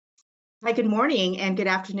Hi, good morning and good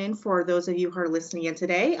afternoon for those of you who are listening in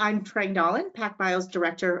today. I'm Tseng PacBio's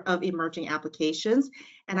Director of Emerging Applications,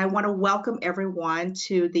 and I want to welcome everyone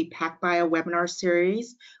to the PacBio webinar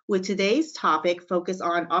series with today's topic focused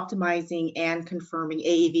on optimizing and confirming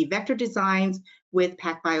AAV vector designs with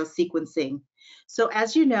PacBio sequencing. So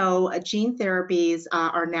as you know, gene therapies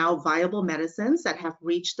are now viable medicines that have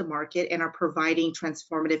reached the market and are providing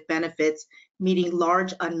transformative benefits, meeting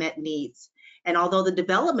large unmet needs. And although the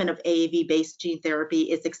development of AAV-based gene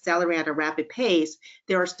therapy is accelerating at a rapid pace,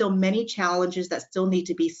 there are still many challenges that still need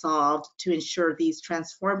to be solved to ensure these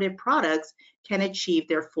transformative products can achieve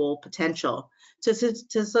their full potential.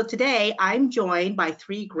 So today, I'm joined by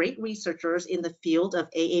three great researchers in the field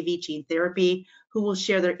of AAV gene therapy who will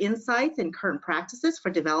share their insights and current practices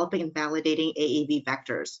for developing and validating AAV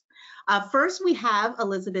vectors. First, we have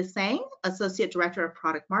Elizabeth Tseng, Associate Director of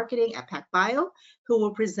Product Marketing at PacBio, who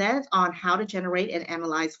will present on how to generate and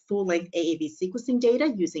analyze full-length AAV sequencing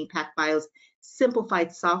data using PacBio's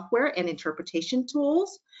simplified software and interpretation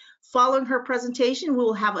tools. Following her presentation, we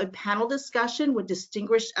will have a panel discussion with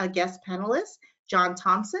distinguished guest panelists, John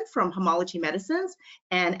Thompson from Homology Medicines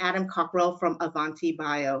and Adam Cockrell from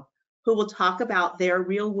AavantiBio, who will talk about their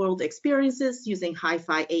real-world experiences using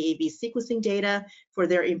HiFi AAV sequencing data for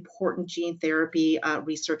their important gene therapy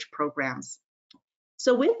research programs.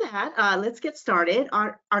 So with that, let's get started.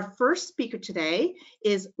 Our first speaker today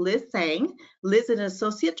is Liz Tseng. Liz is an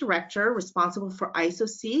Associate Director responsible for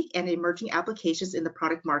ISO-seq and emerging applications in the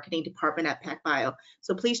Product Marketing Department at PacBio.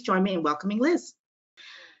 So please join me in welcoming Liz.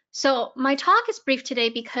 So my talk is brief today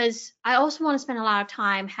because I also want to spend a lot of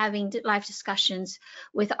time having live discussions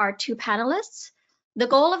with our two panelists. The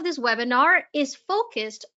goal of this webinar is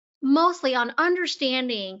focused mostly on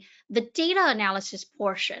understanding the data analysis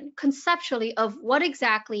portion, conceptually, of what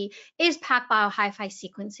exactly is PacBio HiFi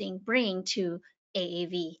sequencing bringing to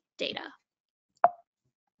AAV data.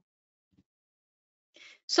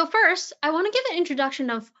 So first, I want to give an introduction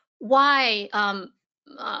of why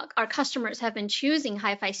our customers have been choosing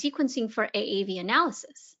HiFi sequencing for AAV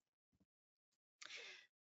analysis.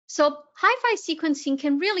 So HiFi sequencing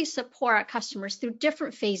can really support our customers through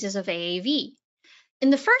different phases of AAV. In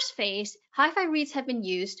the first phase, HiFi reads have been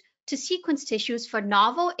used to sequence tissues for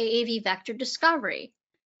novel AAV vector discovery.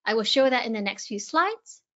 I will show that in the next few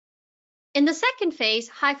slides. In the second phase,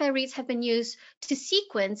 HiFi reads have been used to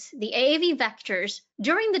sequence the AAV vectors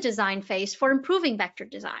during the design phase for improving vector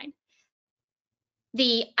design.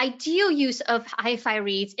 The ideal use of HiFi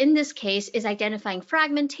reads in this case is identifying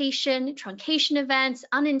fragmentation, truncation events,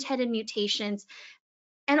 unintended mutations,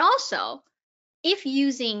 and also, if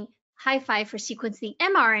using HiFi for sequencing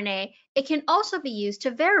mRNA, it can also be used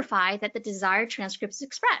to verify that the desired transcript is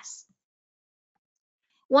expressed.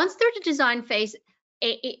 Once through the design phase,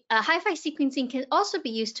 HiFi sequencing can also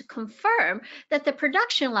be used to confirm that the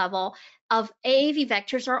production level of AAV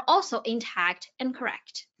vectors are also intact and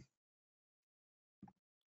correct.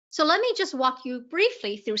 So let me just walk you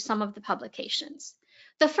briefly through some of the publications.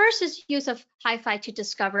 The first is use of HiFi to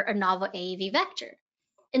discover a novel AAV vector.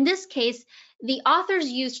 In this case, the authors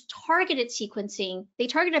used targeted sequencing. They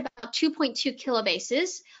targeted about 2.2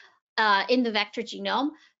 kilobases in the vector genome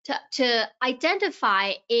to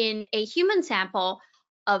identify in a human sample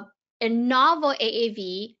of a novel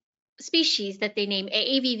AAV species that they named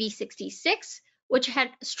AAVV66, which had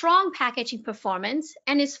strong packaging performance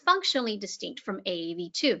and is functionally distinct from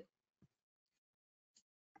AAV2.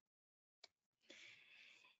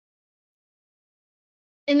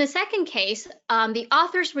 In the second case, the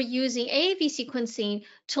authors were using AAV sequencing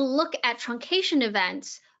to look at truncation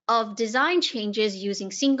events of design changes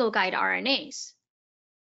using single guide RNAs.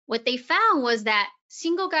 What they found was that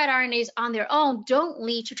single guide RNAs on their own don't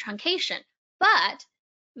lead to truncation, but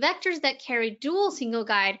vectors that carry dual single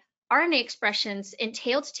guide RNA expressions in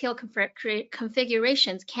tail-to-tail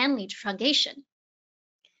configurations can lead to truncation.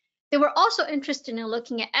 They were also interested in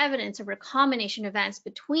looking at evidence of recombination events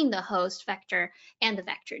between the host vector and the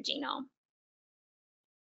vector genome.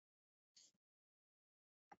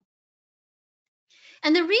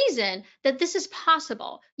 And the reason that this is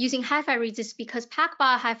possible using HiFi reads is because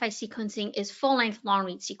PacBio HiFi sequencing is full-length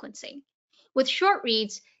long-read sequencing. With short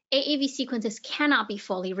reads, AAV sequences cannot be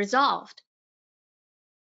fully resolved.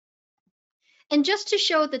 And just to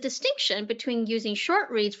show the distinction between using short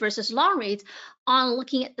reads versus long reads on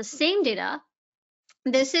looking at the same data,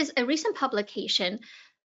 this is a recent publication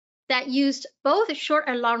that used both short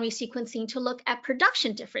and long read sequencing to look at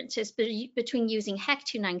production differences between using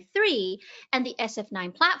HEC293 and the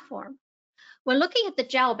SF9 platform. When looking at the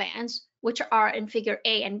gel bands, which are in figure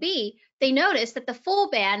A and B, they notice that the full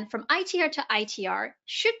band from ITR to ITR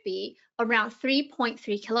should be around 3.3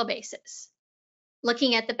 kilobases.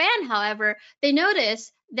 Looking at the band, however, they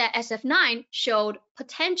notice that SF9 showed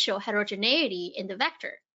potential heterogeneity in the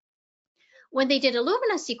vector. When they did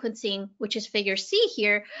Illumina sequencing, which is figure C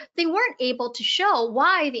here, they weren't able to show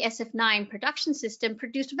why the SF9 production system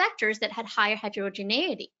produced vectors that had higher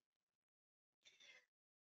heterogeneity.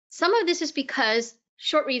 Some of this is because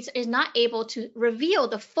short reads is not able to reveal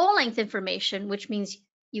the full length information, which means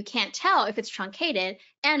you can't tell if it's truncated,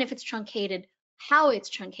 and if it's truncated, how it's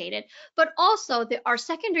truncated. But also there are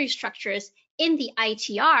secondary structures in the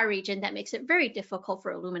ITR region that makes it very difficult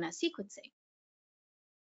for Illumina sequencing.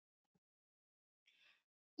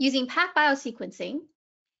 Using PacBio sequencing,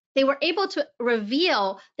 they were able to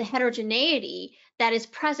reveal the heterogeneity that is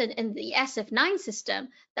present in the SF9 system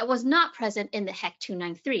that was not present in the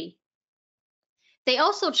HEC293. They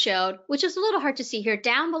also showed, which is a little hard to see here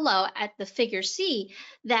down below at the figure C,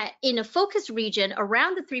 that in a focused region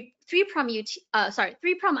around the 3'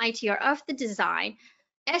 ITR of the design,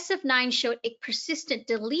 SF9 showed a persistent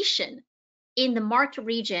deletion in the marked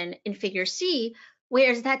region in figure C,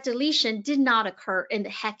 whereas that deletion did not occur in the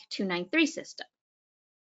HEC293 system.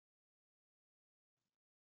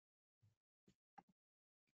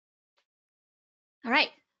 All right,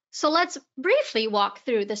 so let's briefly walk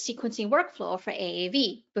through the sequencing workflow for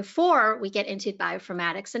AAV before we get into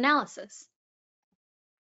bioinformatics analysis.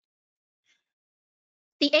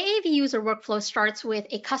 The AAV user workflow starts with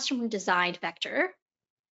a custom-designed vector.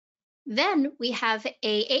 Then we have an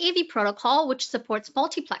AAV protocol which supports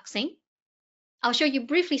multiplexing. I'll show you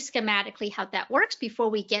briefly schematically how that works before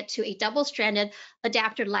we get to a double-stranded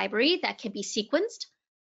adapter library that can be sequenced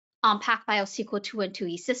on PacBio SQL 2 and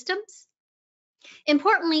 2E systems.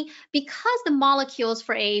 Importantly, because the molecules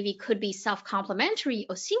for AAV could be self-complementary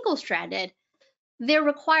or single-stranded, there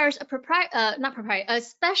requires a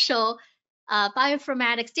special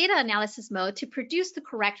bioinformatics data analysis mode to produce the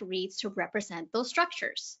correct reads to represent those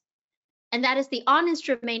structures. And that is the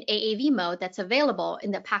on-instrument AAV mode that's available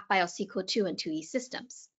in the PacBio SQL 2 and 2E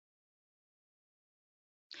systems.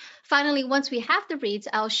 Finally, once we have the reads,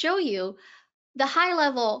 I'll show you the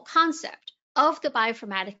high-level concept of the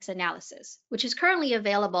bioinformatics analysis, which is currently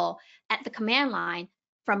available at the command line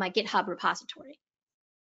from my GitHub repository.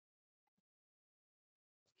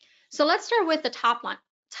 So let's start with the top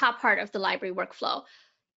part of the library workflow.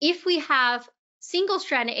 If we have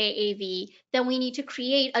single-stranded AAV, then we need to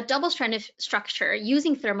create a double-stranded structure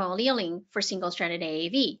using thermal annealing for single-stranded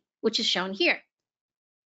AAV, which is shown here.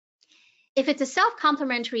 If it's a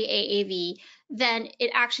self-complementary AAV, then it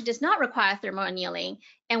actually does not require thermal annealing,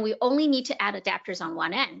 and we only need to add adapters on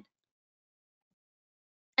one end.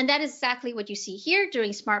 And that is exactly what you see here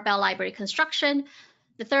during SmartBell library construction.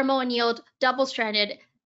 The thermal annealed double-stranded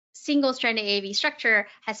single-stranded AAV structure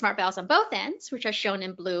has SmartBells on both ends, which are shown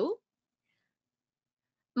in blue.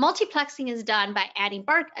 Multiplexing is done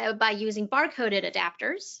by using bar-coded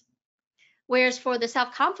adapters, whereas for the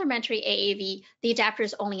self-complementary AAV, the adapter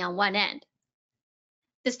is only on one end.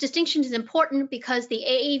 This distinction is important because the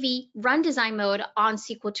AAV run design mode on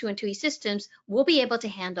SQL 2 and 2E systems will be able to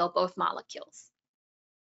handle both molecules.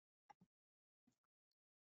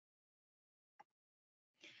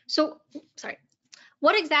 So,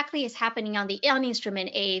 what exactly is happening on the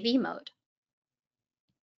on-instrument AAV mode?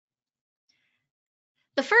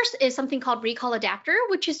 The first is something called recall adapter,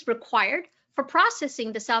 which is required for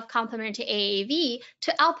processing the self-complementary AAV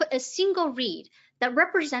to output a single read that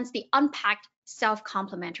represents the unpacked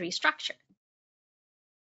self-complementary structure.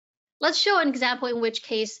 Let's show an example in which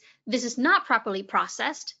case this is not properly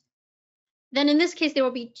processed. Then in this case, there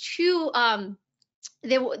will be two,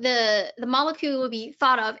 the molecule will be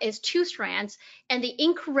thought of as two strands, and the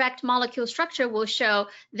incorrect molecule structure will show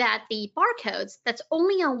that the barcodes that's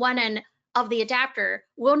only on one end of the adapter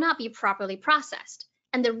will not be properly processed,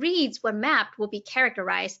 and the reads when mapped will be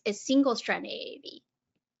characterized as single-strand AAV.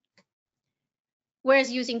 Whereas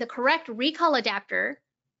using the correct recall adapter,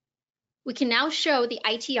 we can now show the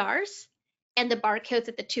ITRs and the barcodes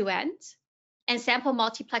at the two ends, and sample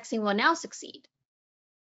multiplexing will now succeed.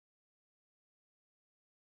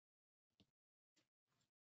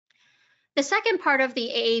 The second part of the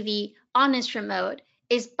AAV on-instrument mode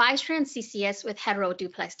is bistrand CCS with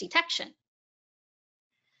heteroduplex detection.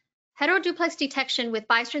 Heteroduplex detection with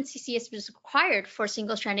bistrand CCS is required for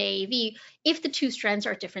single-strand AAV if the two strands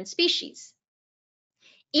are different species.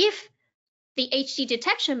 If the HD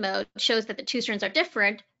detection mode shows that the two strands are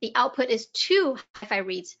different, the output is two HiFi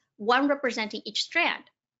reads, one representing each strand.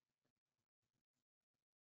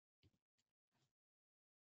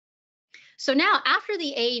 So now after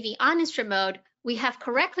the AAV on-instrument mode, we have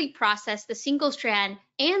correctly processed the single strand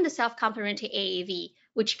and the self-complementary AAV,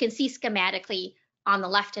 which you can see schematically on the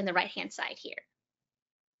left and the right-hand side here.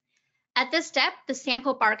 At this step, the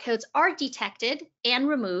sample barcodes are detected and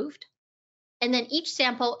removed, and then each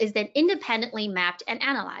sample is then independently mapped and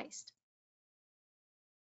analyzed.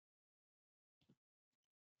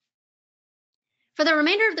 For the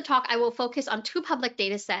remainder of the talk, I will focus on 2 public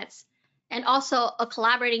data sets and also a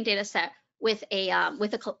collaborating data set with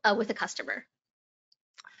a customer.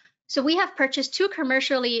 So we have purchased 2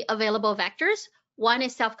 commercially available vectors. One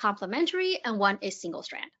is self-complementary and one is single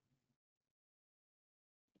strand.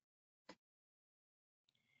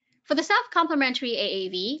 For the self-complementary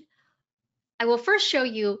AAV, I will first show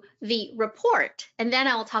you the report, and then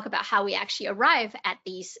I will talk about how we actually arrive at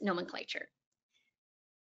these nomenclature.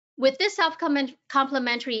 With this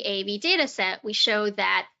self-complementary AAV dataset, we show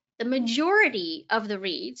that the majority of the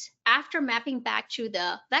reads, after mapping back to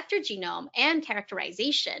the vector genome and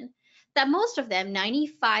characterization, that most of them,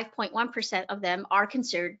 95.1% of them, are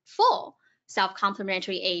considered full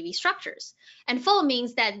self-complementary AAV structures. And full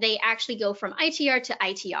means that they actually go from ITR to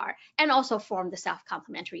ITR and also form the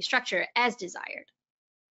self-complementary structure as desired.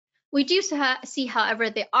 We do see,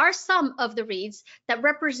 however, there are some of the reads that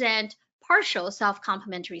represent partial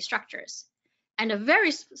self-complementary structures, and a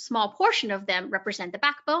very small portion of them represent the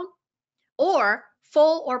backbone or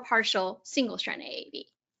full or partial single-strand AAV.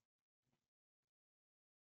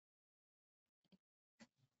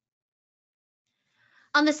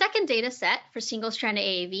 On the second data set for single-strand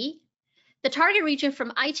AAV, the target region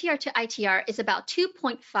from ITR to ITR is about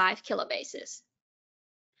 2.5 kilobases.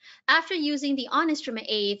 After using the on-instrument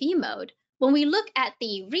AAV mode, when we look at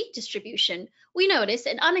the read distribution, we notice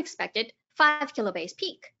an unexpected 5 kilobase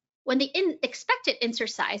peak, when the expected insert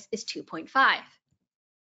size is 2.5.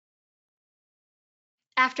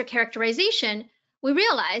 After characterization, we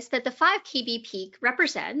realize that the 5 kb peak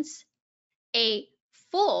represents a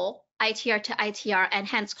full ITR to ITR and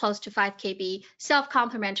hence close to 5 kb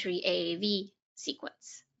self-complementary AAV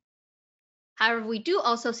sequence. However, we do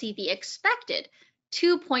also see the expected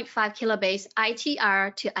 2.5 kilobase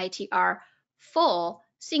ITR to ITR full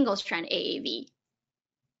single-strand AAV.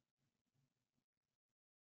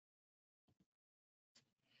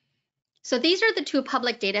 So these are the 2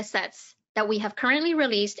 public data sets that we have currently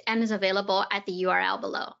released and is available at the URL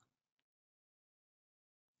below.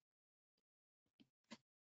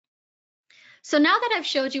 So now that I've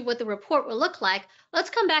showed you what the report will look like,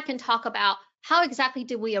 let's come back and talk about how exactly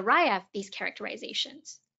did we arrive at these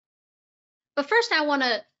characterizations. But first, I want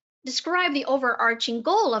to describe the overarching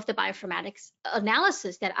goal of the bioinformatics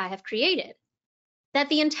analysis that I have created. That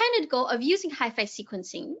the intended goal of using HiFi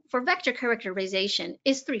sequencing for vector characterization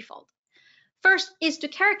is threefold. First is to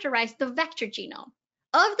characterize the vector genome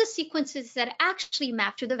of the sequences that actually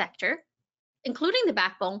map to the vector, including the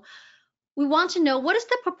backbone. We want to know what is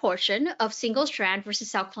the proportion of single strand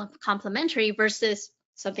versus self-complementary versus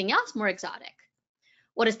something else more exotic.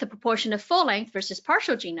 What is the proportion of full length versus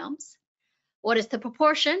partial genomes? What is the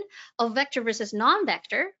proportion of vector versus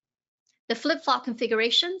non-vector, the flip-flop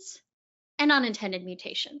configurations, and unintended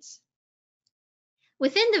mutations?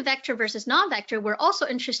 Within the vector versus non-vector, we're also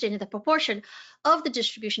interested in the proportion of the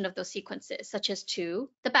distribution of those sequences, such as to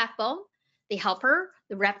the backbone, the helper,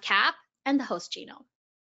 the rep cap, and the host genome.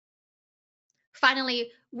 Finally,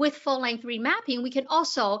 with full-length remapping, we can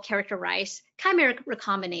also characterize chimeric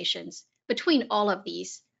recombinations between all of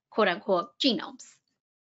these quote-unquote genomes.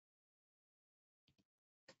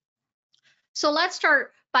 So let's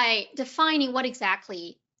start by defining what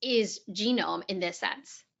exactly is genome in this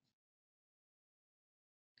sense.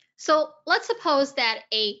 So let's suppose that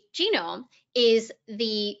a genome is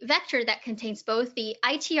the vector that contains both the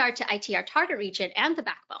ITR to ITR target region and the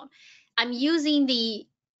backbone. I'm using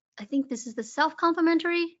I think this is the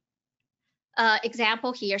self-complementary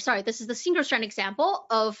example here. Sorry, this is the single-strand example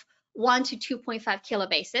of 1 to 2.5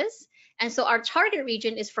 kilobases. And so our target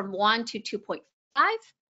region is from 1 to 2.5.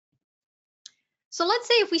 So let's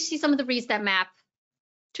say if we see some of the reads that map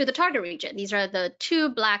to the target region, these are the 2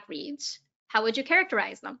 black reads, how would you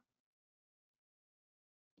characterize them?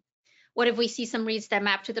 What if we see some reads that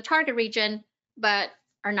map to the target region but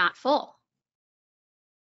are not full?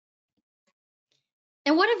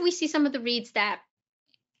 And what if we see some of the reads that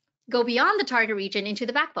go beyond the target region into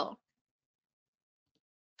the backbone?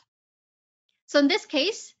 So in this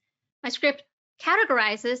case, my script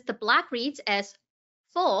categorizes the black reads as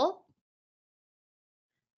full,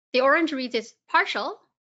 the orange reads as partial,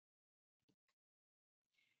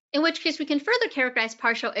 in which case we can further characterize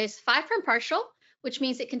partial as 5' partial, which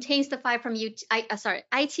means it contains the 5'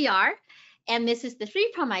 ITR, and this is the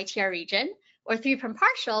 3' ITR region, or 3'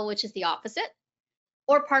 partial, which is the opposite,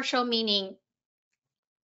 or partial meaning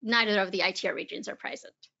neither of the ITR regions are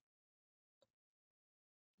present.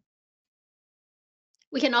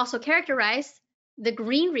 We can also characterize the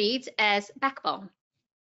green reads as backbone.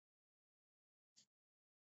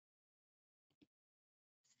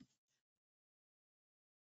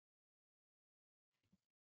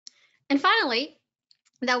 And finally,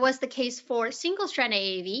 that was the case for single-strand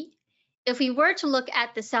AAV. If we were to look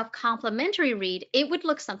at the self-complementary read, it would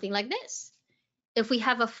look something like this. If we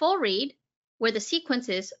have a full read where the sequence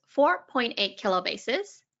is 4.8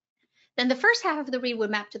 kilobases, then the first half of the read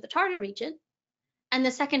would map to the target region, and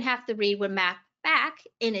the second half of the read would map back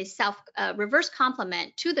in a reverse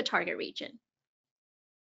complement to the target region.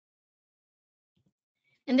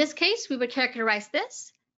 In this case, we would characterize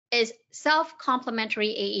this as self-complementary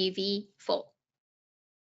AAV full.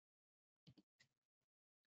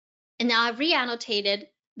 And now I've re-annotated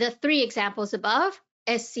the 3 examples above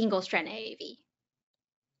as single-strand AAV.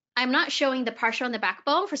 I'm not showing the partial and the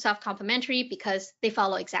backbone for self-complementary because they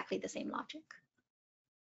follow exactly the same logic.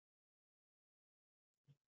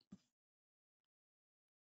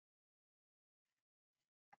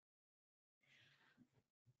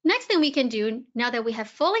 Next thing we can do now that we have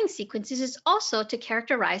full-length sequences is also to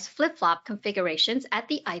characterize flip-flop configurations at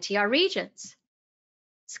the ITR regions.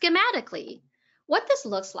 Schematically, what this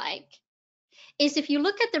looks like is if you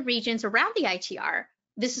look at the regions around the ITR,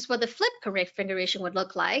 this is what the flip configuration would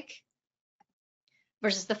look like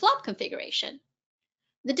versus the flop configuration.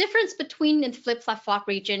 The difference between the flip-flop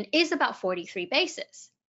region is about 43 bases.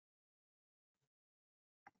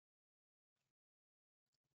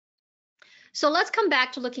 So let's come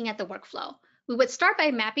back to looking at the workflow. We would start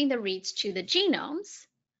by mapping the reads to the genomes,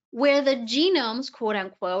 where the genomes, quote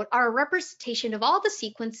unquote, are a representation of all the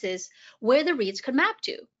sequences where the reads could map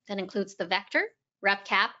to. That includes the vector,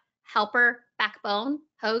 repcap, helper, backbone,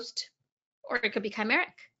 host, or it could be chimeric.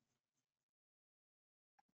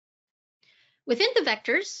 Within the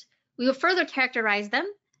vectors, we will further characterize them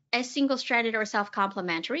as single-stranded or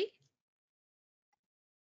self-complementary.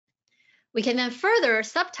 We can then further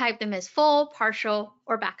subtype them as full, partial,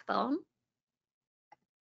 or backbone.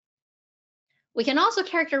 We can also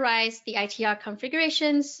characterize the ITR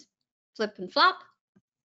configurations, flip and flop.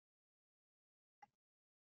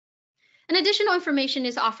 And additional information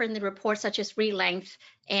is offered in the report, such as read length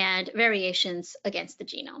and variations against the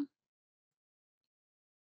genome.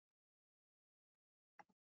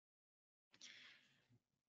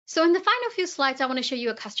 So in the final few slides, I want to show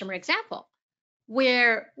you a customer example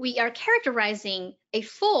where we are characterizing a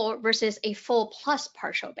full versus a full plus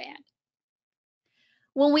partial band.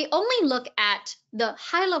 When we only look at the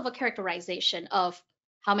high-level characterization of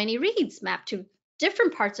how many reads map to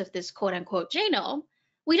different parts of this quote-unquote genome,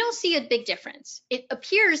 we don't see a big difference. It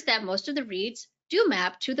appears that most of the reads do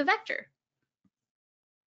map to the vector.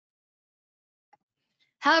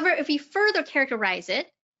 However, if we further characterize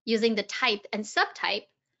it using the type and subtype,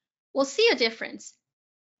 we'll see a difference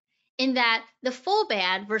in that the full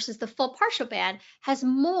band versus the full partial band has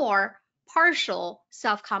more partial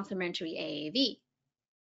self-complementary AAV,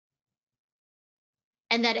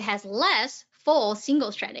 and that it has less full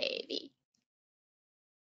single-strand AAV.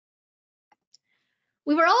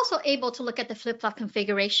 We were also able to look at the flip-flop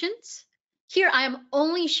configurations. Here I am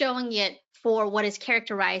only showing it for what is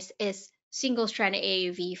characterized as single-strand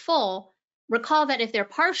AAV full. Recall that if they're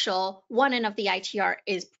partial, one end of the ITR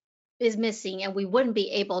is missing, and we wouldn't be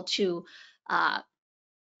able to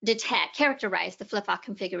characterize the flip-flop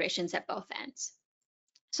configurations at both ends.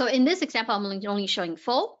 So in this example, I'm only showing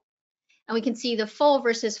full, and we can see the full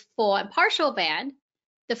versus full and partial band.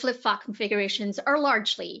 The flip-flop configurations are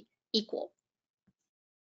largely equal.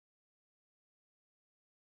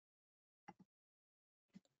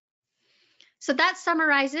 So that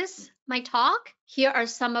summarizes my talk. Here are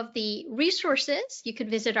some of the resources. You could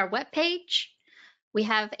visit our webpage. We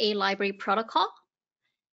have a library protocol,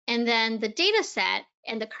 and then the data set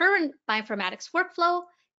and the current bioinformatics workflow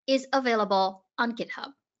is available on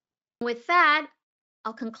GitHub. With that,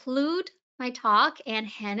 I'll conclude my talk and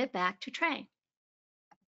hand it back to Tseng.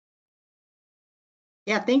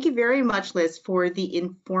 Yeah, thank you very much, Liz, for the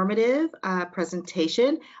informative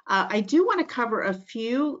presentation. I do want to cover a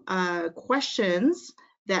few questions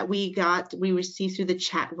that we received through the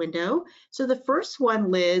chat window. So the first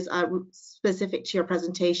one, Liz, specific to your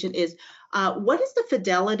presentation is, what is the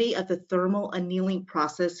fidelity of the thermal annealing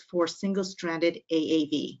process for single-stranded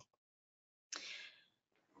AAV?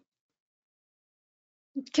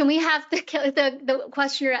 Can we have the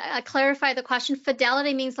questioner clarify the question?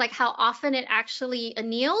 Fidelity means like how often it actually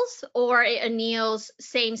anneals, or it anneals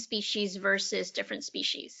same species versus different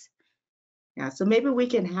species? Yeah, so maybe we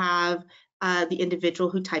can have the individual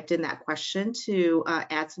who typed in that question to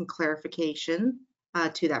add some clarification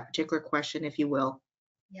to that particular question, if you will.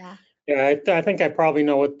 Yeah. Yeah, I think I probably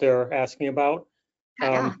know what they're asking about.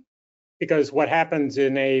 Yeah. Because what happens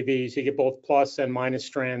in AAVs, you get both plus and minus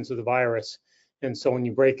strands of the virus. And so when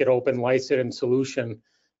you break it open, lyse it in solution,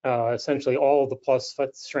 essentially all of the plus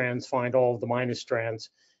strands find all of the minus strands.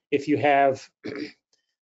 If you have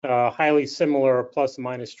highly similar plus and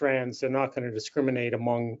minus strands, they're not going to discriminate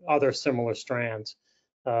among other similar strands.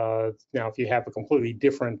 Now, if you have a completely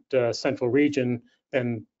different central region,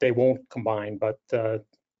 then they won't combine. But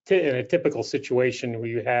in a typical situation where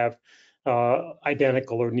you have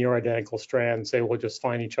identical or near identical strands, they will just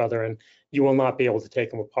find each other, and you will not be able to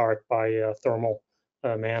take them apart by a thermal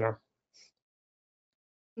manner.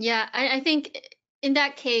 Yeah, I think in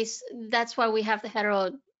that case, that's why we have the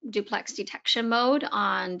heteroduplex detection mode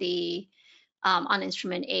on the on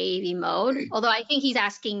instrument AAV mode. Although I think he's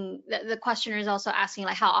asking, the questioner is also asking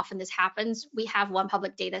like how often this happens. We have one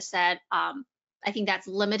public data set. I think that's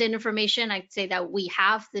limited information. I'd say that we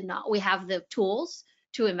have the tools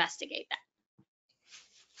to investigate that.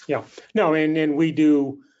 Yeah, no, and we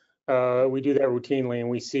do that routinely, and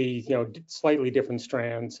we see slightly different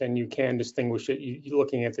strands, and you can distinguish it you're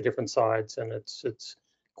looking at the different sides, and it's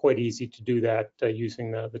quite easy to do that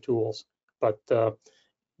using the tools. But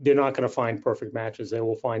they're not going to find perfect matches. They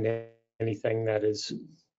will find anything that is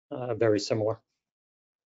very similar.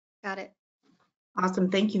 Got it.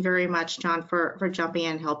 Awesome. Thank you very much, John, for jumping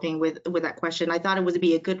in and helping with that question. I thought it would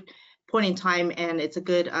be a good point in time, and it's a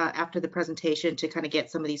good after the presentation to kind of get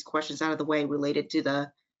some of these questions out of the way related to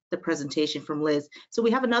the presentation from Liz. So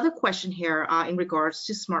we have another question here in regards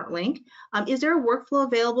to SmartLink. Is there a workflow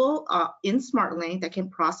available in SmartLink that can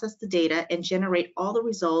process the data and generate all the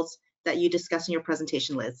results that you discussed in your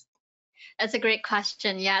presentation, Liz? That's a great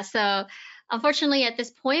question. Yeah, so unfortunately at this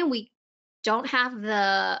point, we don't have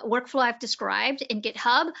the workflow I've described in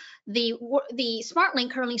GitHub. The SmartLink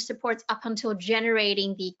currently supports up until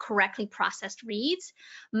generating the correctly processed reads.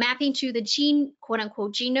 Mapping to the quote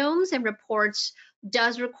unquote genomes and reports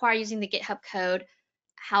does require using the GitHub code.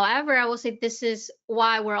 However, I will say this is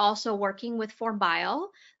why we're also working with FormBio.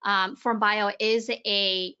 FormBio is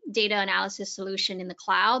a data analysis solution in the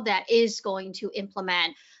cloud that is going to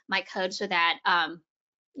implement my code so that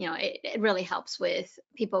it really helps with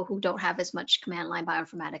people who don't have as much command line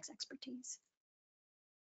bioinformatics expertise.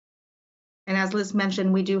 And as Liz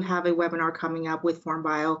mentioned, we do have a webinar coming up with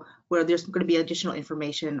FormBio where there's going to be additional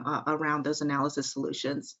information around those analysis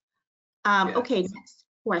solutions. Okay, next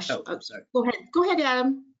question. Oh, sorry. Go ahead,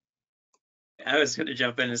 Adam. I was going to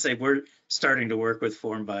jump in and say we're starting to work with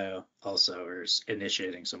FormBio also, or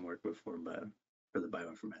initiating some work with FormBio for the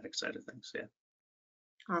bioinformatics side of things. Yeah.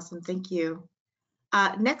 Awesome, thank you.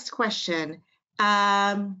 Next question.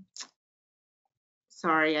 Sorry,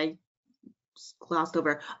 I glossed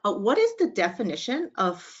over. What is the definition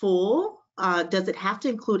of full? Does it have to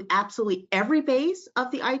include absolutely every base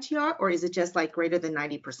of the ITR, or is it just like greater than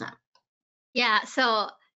 90%? Yeah, so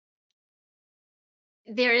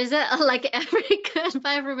there is like every good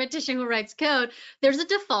bioinformatician who writes code, there's a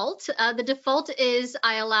default. The default is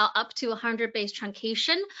I allow up to 100 base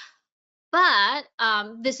truncation. But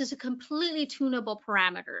this is a completely tunable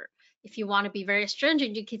parameter. If you want to be very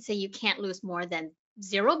stringent, you could say you can't lose more than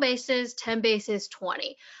 0 bases, 10 bases,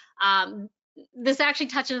 20. This actually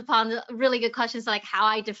touches upon really good questions like how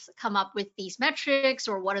I come up with these metrics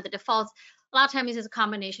or what are the defaults. A lot of times it's a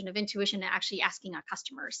combination of intuition and actually asking our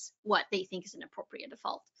customers what they think is an appropriate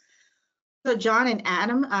default. So John and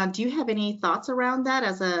Adam, do you have any thoughts around that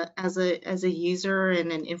as a user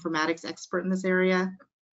and an informatics expert in this area?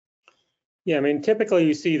 Yeah, I mean, typically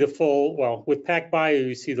you see the full, well, with PacBio,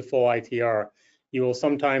 you see the full ITR. You will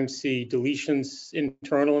sometimes see deletions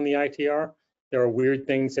internal in the ITR. There are weird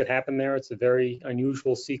things that happen there. It's a very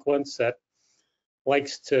unusual sequence that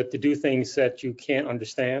likes to do things that you can't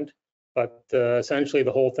understand. But essentially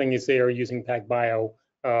the whole thing is there using PacBio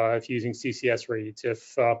if you're using CCS reads.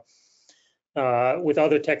 If with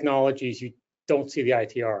other technologies, you don't see the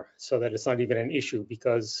ITR, so that it's not even an issue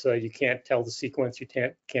because you can't tell the sequence, you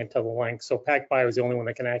can't tell the length. So PacBio is the only one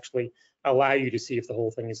that can actually allow you to see if the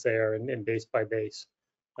whole thing is there and base by base,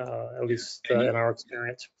 at least in our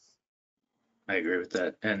experience. I agree with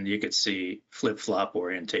that. And you could see flip-flop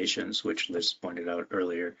orientations, which Liz pointed out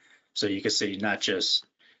earlier. So you could see not just,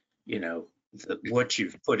 what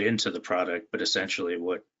you've put into the product, but essentially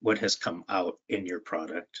what has come out in your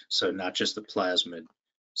product. So not just the plasmid,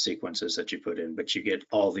 sequences that you put in, but you get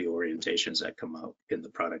all the orientations that come out in the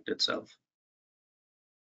product itself.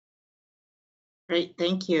 Great,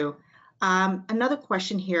 thank you. Another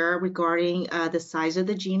question here regarding the size of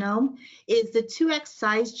the genome. Is the 2x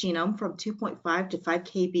size genome from 2.5 to 5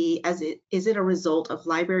 kb, is it a result of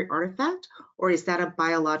library artifact, or is that a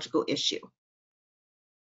biological issue?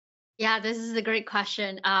 Yeah, this is a great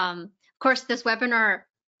question. Of course, this webinar,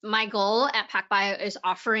 my goal at PacBio is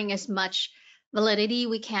offering as much validity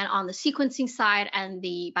we can on the sequencing side and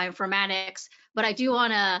the bioinformatics, but I do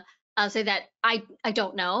want to say that I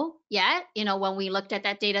don't know yet. You know, when we looked at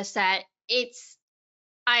that data set,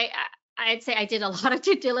 I'd say I did a lot of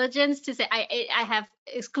due diligence to say I have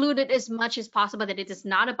excluded as much as possible that it is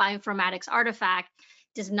not a bioinformatics artifact,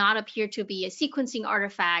 does not appear to be a sequencing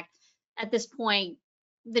artifact. At this point,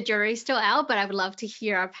 the jury's still out, but I would love to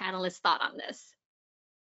hear our panelists' thought on this.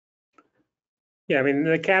 Yeah, I mean,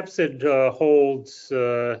 the capsid holds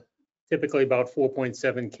typically about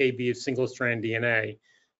 4.7 kb of single-strand DNA.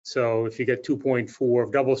 So if you get 2.4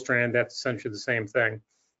 of double-strand, that's essentially the same thing.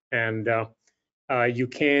 And you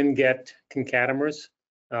can get concatenamers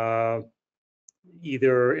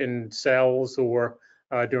either in cells or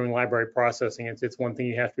during library processing. It's one thing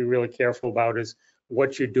you have to be really careful about is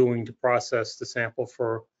what you're doing to process the sample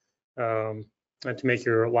for to make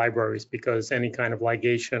your libraries, because any kind of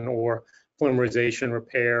ligation or polymerization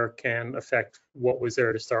repair can affect what was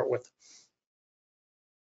there to start with.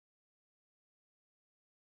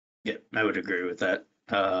 Yeah, I would agree with that.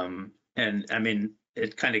 And I mean,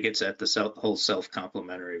 it kind of gets at the whole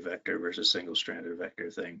self-complementary vector versus single-stranded vector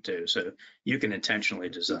thing too. So you can intentionally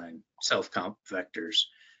design self-comp vectors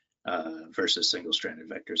versus single-stranded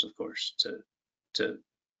vectors, of course, to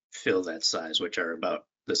fill that size, which are about,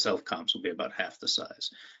 the self-comps will be about half the size.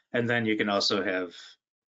 And then you can also have,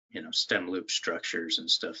 you know, stem loop structures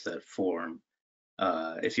and stuff that form.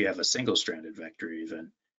 If you have a single-stranded vector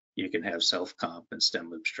even, you can have self-comp and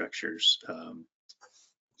stem loop structures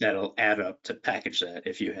that'll add up to package that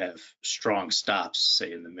if you have strong stops,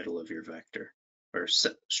 say, in the middle of your vector, or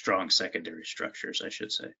strong secondary structures, I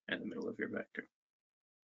should say, in the middle of your vector.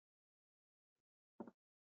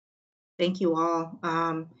 Thank you all.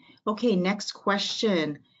 Okay, next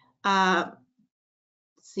question. Is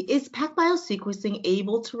PacBio sequencing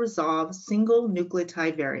able to resolve single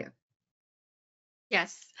nucleotide variant?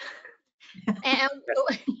 Yes. And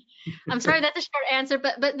I'm sorry that's a short answer,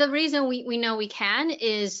 but the reason we know we can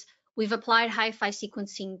is we've applied HiFi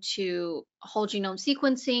sequencing to whole genome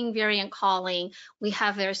sequencing, variant calling. We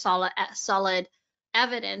have very solid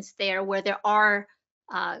evidence there where there are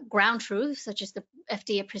ground truths, such as the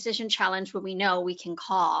FDA precision challenge, where we know we can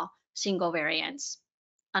call single variants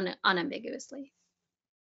unambiguously.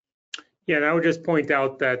 Yeah, and I would just point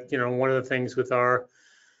out that, you know, one of the things with our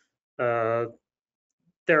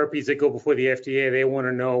therapies that go before the FDA, they want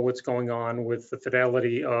to know what's going on with the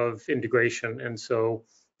fidelity of integration. And so,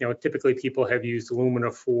 you know, typically people have used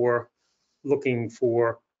Illumina for looking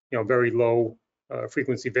for, you know, very low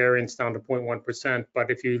frequency variance down to 0.1%.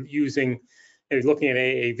 But if you're looking at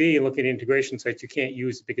AAV and looking at integration sites, you can't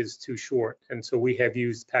use it because it's too short. And so we have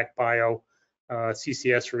used PacBio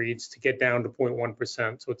CCS reads to get down to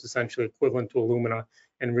 0.1%. So it's essentially equivalent to Illumina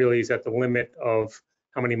and really is at the limit of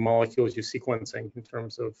how many molecules you're sequencing in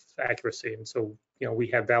terms of accuracy. And so, you know, we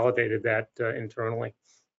have validated that internally.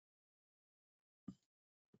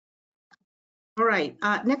 All right,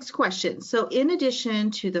 next question. So in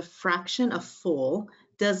addition to the fraction of full,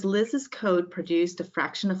 does Liz's code produce the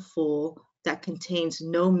fraction of full that contains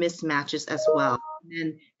no mismatches as well?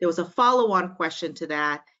 And there was a follow-on question to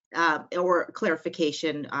that, or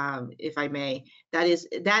clarification, if I may. That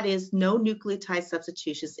is no nucleotide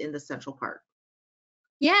substitutions in the central part.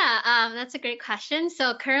 Yeah, that's a great question.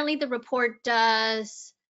 So currently the report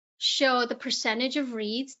does show the percentage of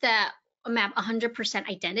reads that map 100%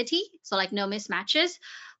 identity, so like no mismatches.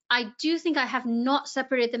 I do think I have not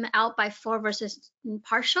separated them out by full versus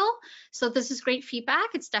partial. So this is great feedback.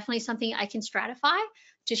 It's definitely something I can stratify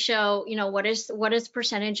to show, you know, what is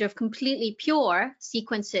percentage of completely pure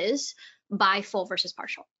sequences by full versus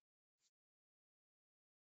partial.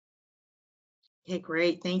 Okay,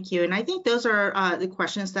 great, thank you. And I think those are the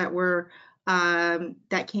questions that were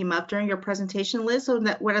that came up during your presentation, Liz. So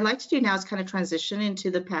what I'd like to do now is kind of transition into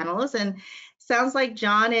the panelists. And sounds like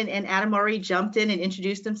John and Adam already jumped in and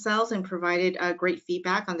introduced themselves and provided great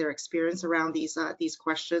feedback on their experience around these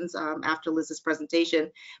questions after Liz's presentation.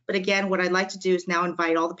 But again, what I'd like to do is now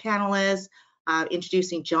invite all the panelists,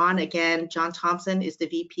 Introducing John again. John Thompson is the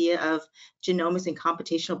VP of Genomics and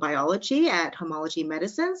Computational Biology at Homology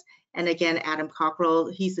Medicines. And again, Adam Cockrell,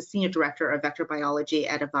 he's the Senior Director of Vector Biology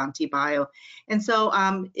at AavantiBio. And so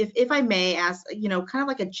if I may ask, kind of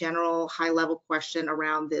like a general high-level question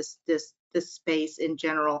around this space in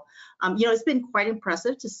general. It's been quite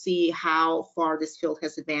impressive to see how far this field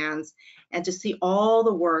has advanced and to see all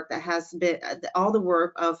the work that has been, all the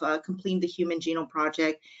work of completing the Human Genome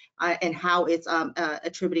Project and how it's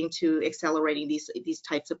attributing to accelerating these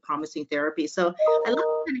types of promising therapies. So I'd love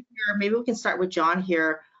to kind of hear, maybe we can start with John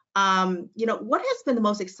here. What has been the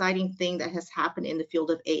most exciting thing that has happened in the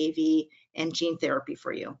field of AAV and gene therapy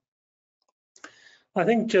for you? I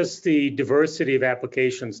think just the diversity of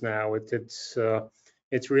applications now.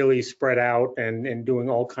 It's really spread out and doing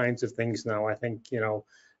all kinds of things now. I think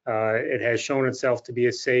it has shown itself to be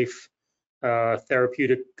a safe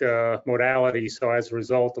therapeutic modality. So as a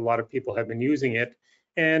result, a lot of people have been using it,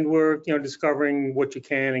 and we're discovering what you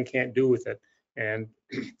can and can't do with it. And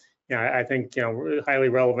I think highly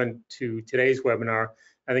relevant to today's webinar.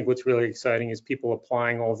 I think what's really exciting is people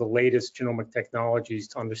applying all the latest genomic technologies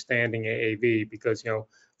to understanding AAV, because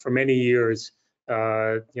for many years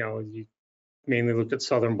you mainly looked at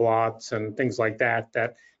southern blots and things like that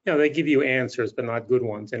they give you answers but not good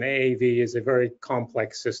ones, and AAV is a very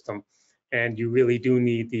complex system, and you really do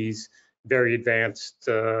need these very advanced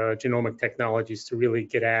genomic technologies to really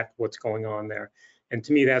get at what's going on there. And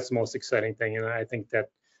to me, that's the most exciting thing. And I think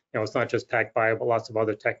that it's not just PacBio, but lots of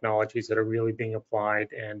other technologies that are really being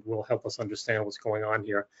applied and will help us understand what's going on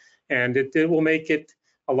here. And it will make it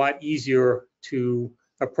a lot easier to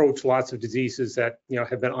approach lots of diseases that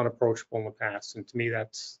have been unapproachable in the past. And to me,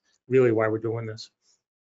 that's really why we're doing this.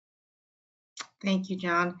 Thank you,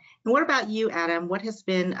 John. And what about you, Adam? What has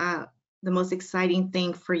been the most exciting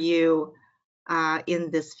thing for you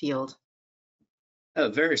in this field?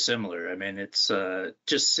 Very similar. I mean, it's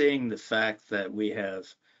just seeing the fact that we have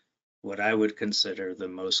what I would consider the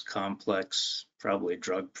most complex, probably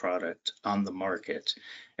drug product on the market,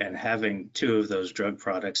 and having two of those drug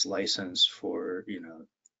products licensed for,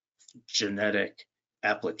 genetic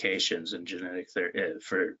applications and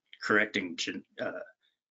for correcting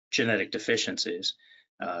genetic deficiencies,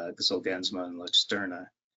 Zolgensma and Luxturna,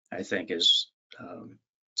 I think is,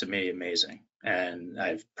 to me, amazing. And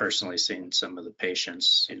I've personally seen some of the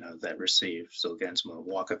patients, that received Zolgensma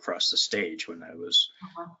walk across the stage when I was,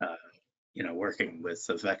 working with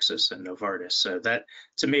Avexis and Novartis. So that,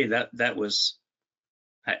 to me, that was,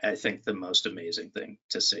 I think, the most amazing thing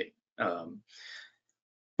to see.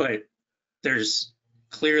 But there's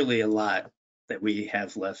clearly a lot that we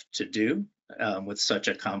have left to do with such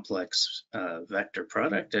a complex vector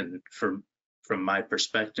product. And from my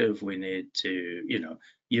perspective, we need to,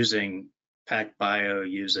 using PacBio,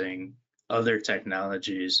 using other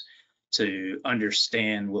technologies to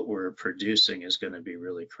understand what we're producing is going to be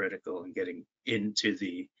really critical, and getting into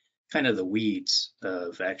the kind of the weeds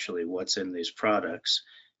of actually what's in these products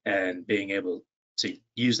and being able to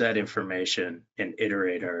use that information and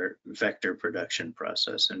iterate our vector production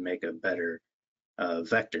process and make a better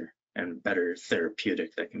vector and better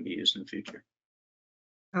therapeutic that can be used in the future.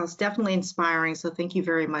 Well, it's definitely inspiring, so thank you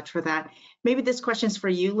very much for that. Maybe this question is for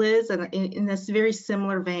you, Liz, and in this very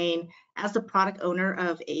similar vein, as the product owner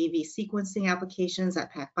of AAV sequencing applications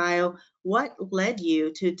at PacBio, what led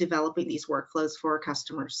you to developing these workflows for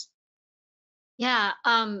customers? Yeah,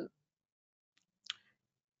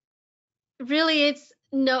 really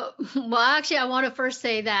well, actually, I want to first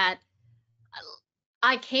say that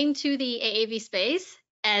I came to the AAV space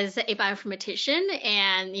as a bioinformatician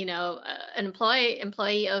and an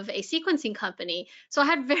employee of a sequencing company, so I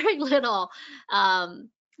had very little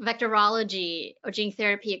vectorology or gene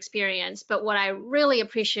therapy experience. But what I really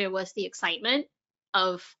appreciated was the excitement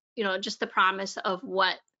of just the promise of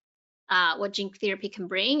what gene therapy can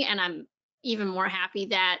bring, and I'm even more happy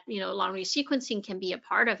that long-read sequencing can be a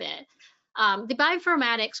part of it. The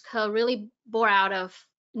bioinformatics code really bore out of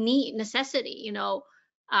necessity.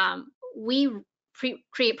 We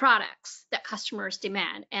create products that customers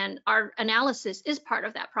demand, and our analysis is part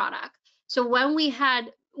of that product. So when we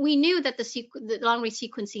knew that the long-read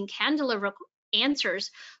sequencing can deliver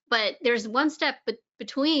answers, but there's one step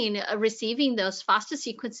between receiving those FASTA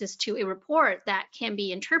sequences to a report that can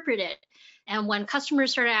be interpreted. And when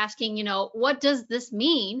customers started asking, what does this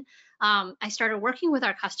mean? I started working with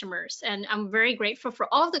our customers, and I'm very grateful for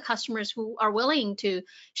all of the customers who are willing to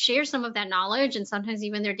share some of that knowledge and sometimes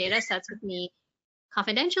even their data sets with me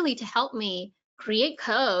confidentially to help me create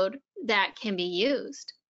code that can be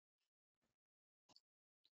used.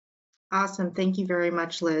 Awesome. Thank you very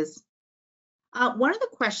much, Liz. One of the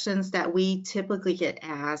questions that we typically get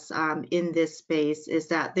asked in this space is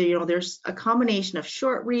that there's a combination of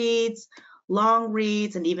short reads, long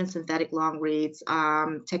reads, and even synthetic long reads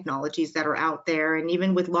technologies that are out there. And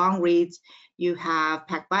even with long reads, you have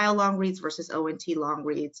PacBio long reads versus ONT long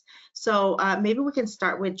reads. So maybe we can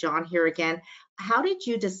start with John here again. How did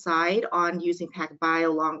you decide on using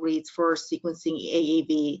PacBio long reads for sequencing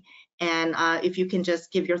AAV? And if you can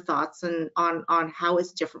just give your thoughts on how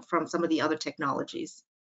it's different from some of the other technologies.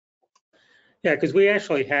 Yeah, because we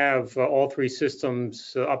actually have all three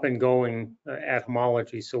systems up and going at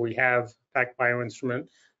Homology. So we have PacBio instrument,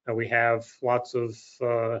 we have lots of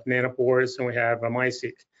nanopores, and we have a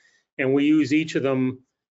MiSeq. And we use each of them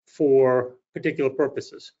for particular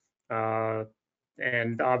purposes.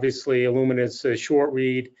 And obviously Illumina is a short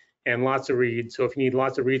read and lots of read. So if you need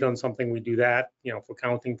lots of read on something, we do that, for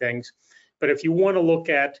counting things. But if you want to look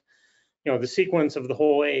at, the sequence of the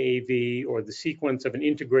whole AAV or the sequence of an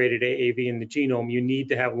integrated AAV in the genome, you need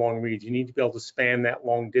to have long reads. You need to be able to span that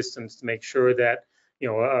long distance to make sure that,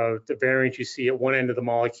 the variant you see at one end of the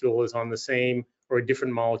molecule is on the same or a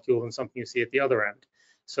different molecule than something you see at the other end.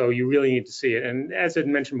 So you really need to see it. And as I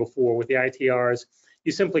mentioned before, with the ITRs,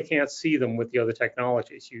 you simply can't see them with the other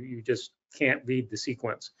technologies. You just can't read the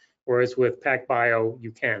sequence. Whereas with PacBio,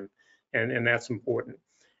 you can, and that's important.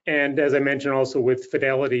 And as I mentioned also with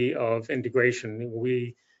fidelity of integration,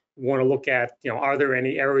 we want to look at, are there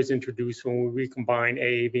any errors introduced when we recombine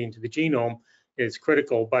AAV into the genome is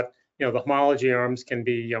critical. But, the homology arms can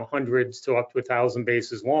be, hundreds to up to 1,000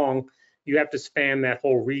 bases long. You have to span that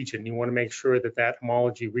whole region. You want to make sure that that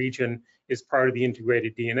homology region is part of the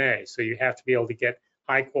integrated DNA. So you have to be able to get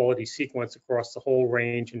high quality sequence across the whole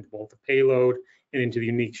range into both the payload and into the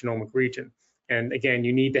unique genomic region. And again,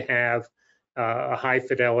 you need to have a high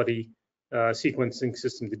fidelity sequencing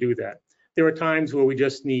system to do that. There are times where we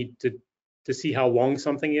just need to see how long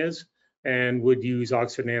something is and would use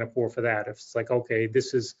Oxford Nanopore for that. If it's like, okay,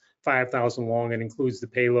 this is 5,000 long and includes the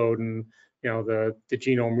payload and the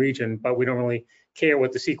genome region, but we don't really care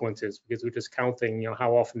what the sequence is because we're just counting,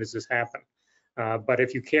 how often does this happen? But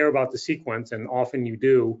if you care about the sequence, and often you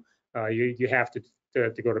do, you have to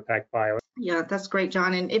go to PacBio. Yeah, that's great,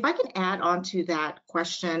 John. And if I can add on to that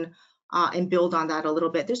question and build on that a little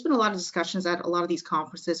bit, there's been a lot of discussions at a lot of these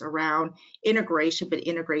conferences around integration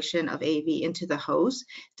of AAV into the host.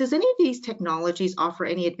 Does any of these technologies offer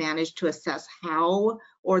any advantage to assess how,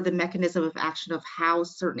 or the mechanism of action of how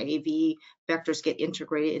certain AAV vectors get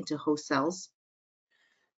integrated into host cells?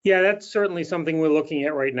 Yeah, that's certainly something we're looking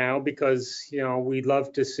at right now because, we'd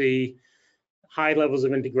love to see high levels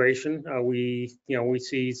of integration. We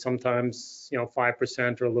see sometimes,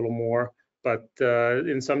 5% or a little more, but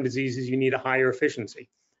in some diseases you need a higher efficiency,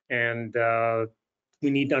 and we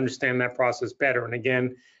need to understand that process better. And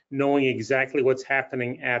again, knowing exactly what's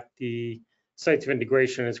happening at the sites of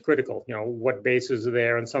integration is critical. What bases are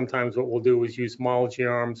there, and sometimes what we'll do is use homology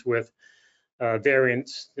arms with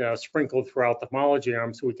variants sprinkled throughout the homology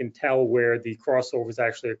arm so we can tell where the crossover is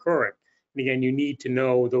actually occurring. And again, you need to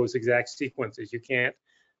know those exact sequences. You can't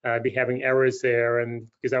be having errors there, and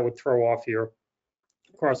because that would throw off your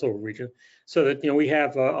crossover region. So that we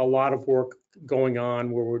have a lot of work going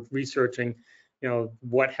on where we're researching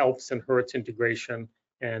what helps and hurts integration,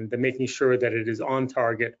 and making sure that it is on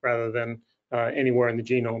target rather than anywhere in the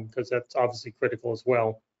genome, because that's obviously critical as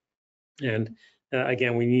well. And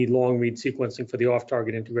again, we need long read sequencing for the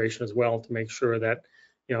off-target integration as well to make sure that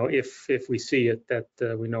if we see it,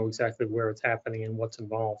 that we know exactly where it's happening and what's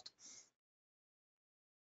involved.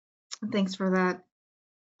 Thanks for that.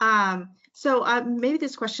 So maybe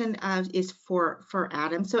this question is for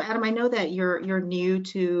Adam. So Adam, I know that you're new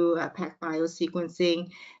to PacBio sequencing,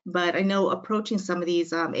 but I know approaching some of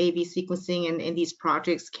these AAV sequencing and these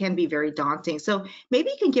projects can be very daunting. So maybe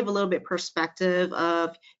you can give a little bit perspective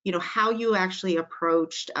of how you actually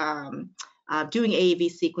approached doing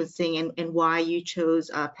AAV sequencing and why you chose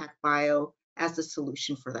PacBio as the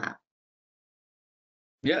solution for that.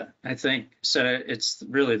 Yeah, I think so. It's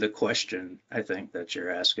really the question I think that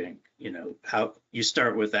you're asking. How you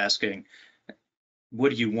start with asking,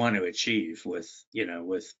 what do you want to achieve with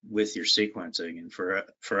with your sequencing? And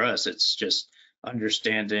for us, it's just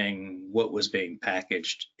understanding what was being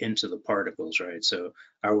packaged into the particles, right? So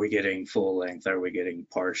are we getting full length? Are we getting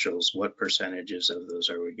partials? What percentages of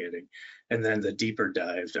those are we getting? And then the deeper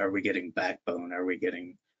dive, are we getting backbone? Are we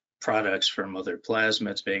getting products from other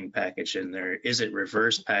plasmids being packaged in there? Is it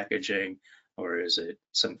reverse packaging, or is it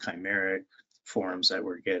some chimeric forms that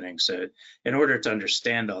we're getting? So in order to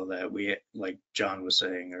understand all that, we, like John was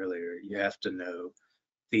saying earlier, you have to know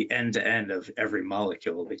the end to end of every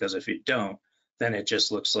molecule, because if you don't, then it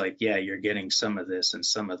just looks like, yeah, you're getting some of this and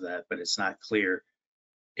some of that, but it's not clear.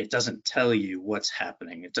 It doesn't tell you what's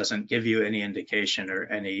happening. It doesn't give you any indication or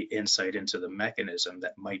any insight into the mechanism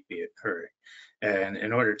that might be occurring. And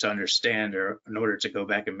in order to understand, or in order to go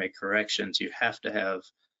back and make corrections, you have to have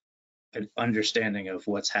an understanding of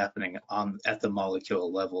what's happening at the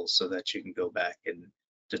molecule level so that you can go back and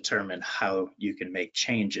determine how you can make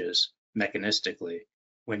changes mechanistically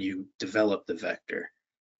when you develop the vector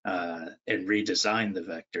and redesign the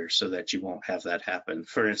vector so that you won't have that happen.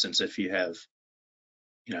 For instance, if you have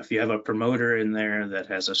a promoter in there that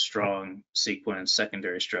has a strong sequence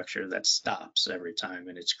secondary structure that stops every time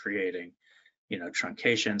and it's creating,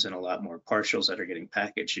 truncations and a lot more partials that are getting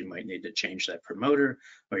packaged, you might need to change that promoter,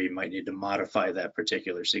 or you might need to modify that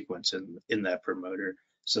particular sequence in that promoter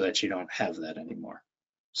so that you don't have that anymore.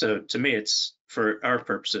 So to me, it's, for our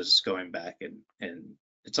purposes, going back and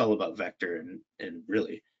it's all about vector and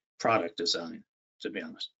really product design, to be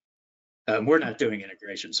honest. We're not doing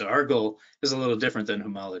integration, so our goal is a little different than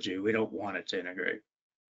homology. We don't want it to integrate.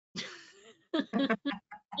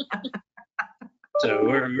 So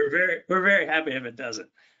we're very happy if it doesn't.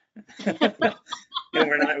 And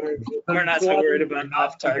we're not so worried about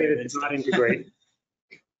off-target. It's not integrate.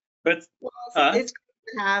 But it's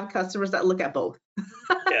good to have customers that look at both.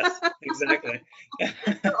 Yes, exactly.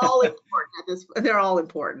 They're all important. They're all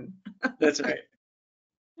important. That's right.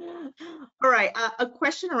 All right, a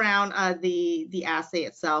question around the assay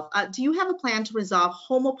itself. Do you have a plan to resolve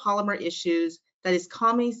homopolymer issues that is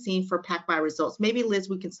commonly seen for PacBio results? Maybe Liz,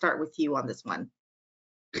 we can start with you on this one.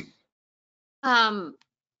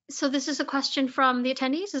 So this is a question from the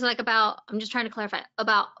attendees, is like about, I'm just trying to clarify,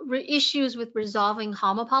 about issues with resolving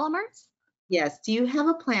homopolymers? Yes, do you have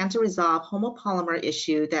a plan to resolve homopolymer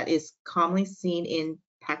issue that is commonly seen in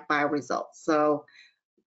PacBio results? So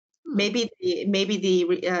maybe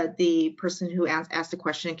the person who asked the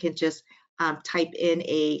question can just type in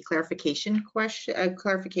a clarification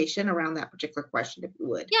around that particular question, if you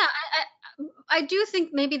would. Yeah, I do think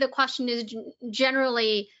maybe the question is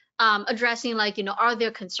generally addressing, like, are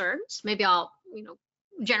there concerns? Maybe I'll,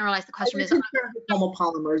 generalize the question. Is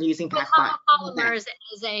homopolymers using PacBio? Homopolymers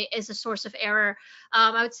is a source of error.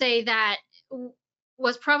 I would say that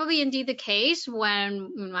was probably indeed the case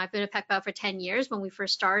when I've been at PacBio for 10 years when we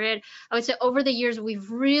first started. I would say over the years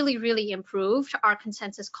we've really improved our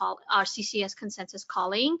CCS consensus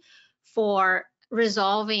calling for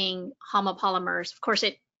resolving homopolymers. Of course,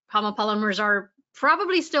 homopolymers are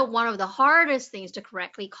probably still one of the hardest things to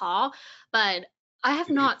correctly call, but I have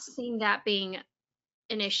not seen that being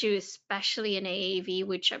an issue, especially in AAV,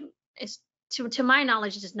 which is, to my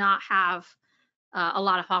knowledge, does not have a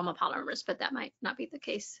lot of homopolymers, but that might not be the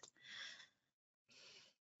case.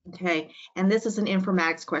 Okay, and this is an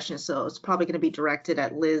informatics question, so it's probably going to be directed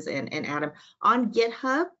at Liz and Adam. On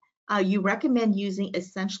GitHub, you recommend using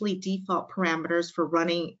essentially default parameters for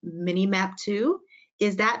running Minimap2.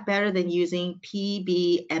 Is that better than using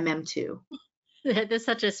PBMM2? That's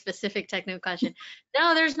such a specific technical question.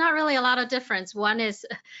 No, there's not really a lot of difference. One is,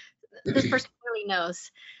 this person really knows.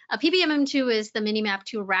 PBMM2 is the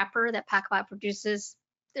Minimap2 wrapper that PacBio produces.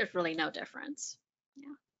 There's really no difference.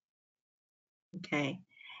 Yeah. Okay.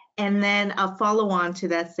 And then a follow on to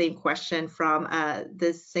that same question from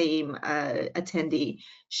the same attendee.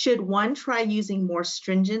 Should one try using more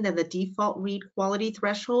stringent than the default read quality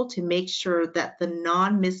threshold to make sure that the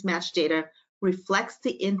non-mismatched data reflects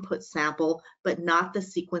the input sample, but not the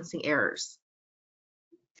sequencing errors?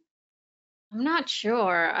 I'm not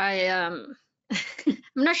sure. I'm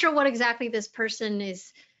not sure what exactly this person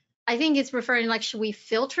is. I think it's referring, like, should we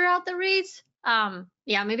filter out the reads?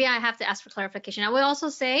 Yeah, maybe I have to ask for clarification. I would also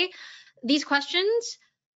say these questions,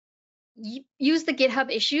 use the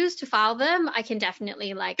GitHub issues to file them. I can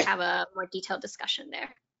definitely have a more detailed discussion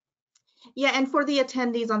there. Yeah, and for the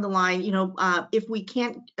attendees on the line, if we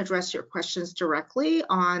can't address your questions directly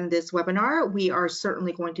on this webinar, we are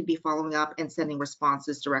certainly going to be following up and sending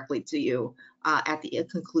responses directly to you at the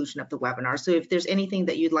conclusion of the webinar. So if there's anything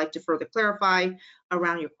that you'd like to further clarify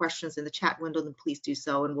around your questions in the chat window, then please do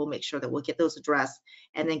so, and we'll make sure that we'll get those addressed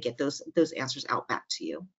and then get those answers out back to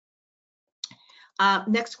you.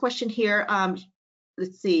 Next question here.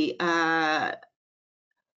 Let's see.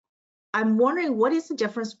 I'm wondering, what is the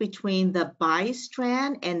difference between the by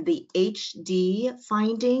strand and the HD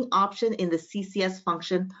finding option in the CCS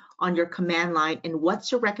function on your command line, and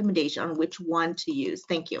what's your recommendation on which one to use?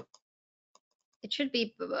 Thank you. It should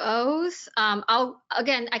be both.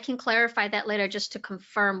 Again, I can clarify that later just to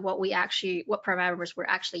confirm what parameters we're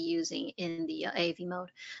actually using in the AAV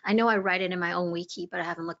mode. I know I write it in my own wiki, but I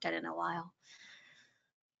haven't looked at it in a while.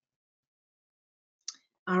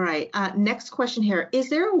 All right, next question here. Is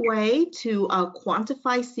there a way to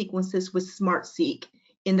quantify sequences with SmartSeq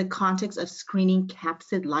in the context of screening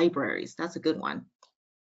capsid libraries? That's a good one.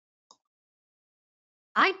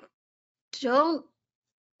 I don't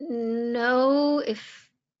know if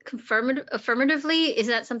affirmatively, is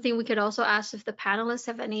that something we could also ask if the panelists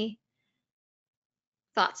have any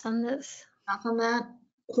thoughts on this? Thoughts on that?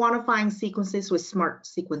 Quantifying sequences with smart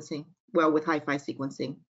sequencing, well, with HiFi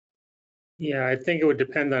sequencing. Yeah, I think it would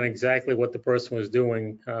depend on exactly what the person was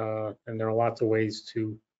doing, and there are lots of ways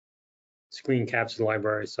to screen capsid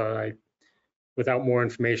libraries. So without more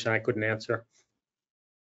information, I couldn't answer.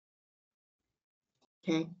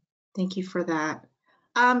 Okay, thank you for that.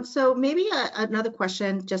 So maybe another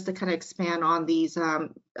question, just to kind of expand on these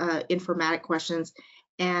informatic questions,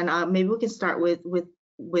 and maybe we can start with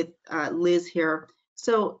Liz here.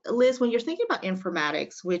 So Liz, when you're thinking about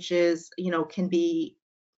informatics, which is, can be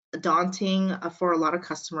daunting for a lot of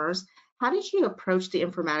customers, how did you approach the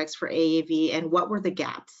informatics for AAV, and what were the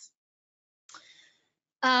gaps?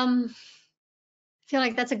 I feel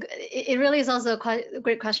like it really is also a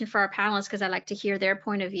great question for our panelists, because I like to hear their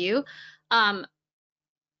point of view. I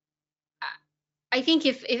think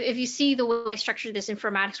if you see the way I structured this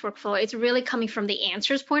informatics workflow, it's really coming from the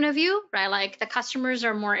answers point of view, right? Like the customers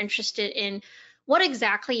are more interested in what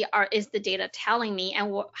exactly is the data telling me,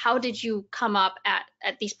 and how did you come up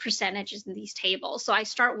at these percentages in these tables? So I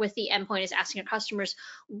start with the endpoint is asking your customers,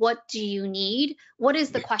 what do you need? What is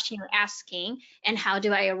the question you're asking? And how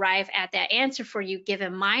do I arrive at that answer for you,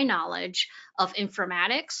 given my knowledge of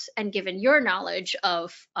informatics and given your knowledge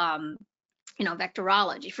of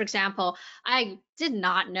vectorology. For example, I did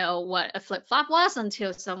not know what a flip-flop was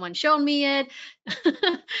until someone showed me it,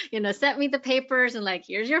 sent me the papers and like,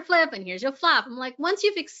 here's your flip and here's your flop. I'm like, once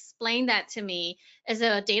you've explained that to me as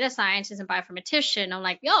a data scientist and bioinformatician, I'm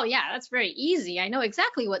like, oh yeah, that's very easy. I know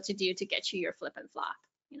exactly what to do to get you your flip and flop,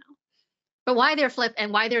 But why there's flip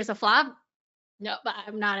and why there's a flop? No, but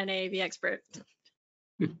I'm not an AAV expert.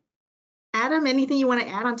 Adam, anything you want to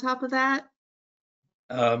add on top of that?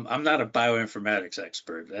 I'm not a bioinformatics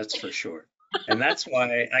expert, that's for sure. And that's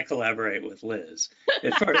why I collaborate with Liz.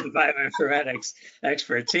 It's part of the bioinformatics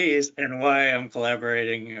expertise, and why I'm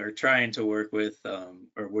collaborating or trying to work with,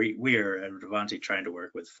 or we are at Avanti trying to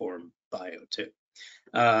work with Form Bio too.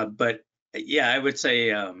 But yeah, I would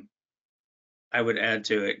say I would add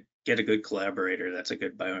to it, get a good collaborator that's a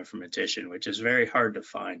good bioinformatician, which is very hard to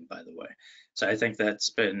find, by the way. So I think that's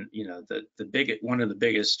been, one of the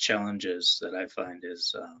biggest challenges that I find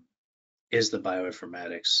is the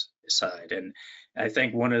bioinformatics side. And I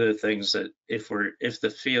think one of the things that if the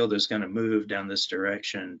field is going to move down this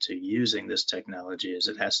direction to using this technology, is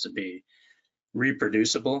it has to be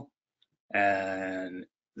reproducible, and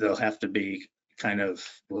they'll have to be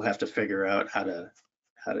we'll have to figure out how to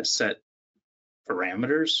set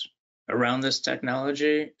parameters around this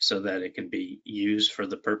technology so that it can be used for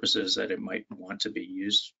the purposes that it might want to be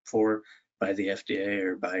used for by the FDA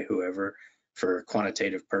or by whoever for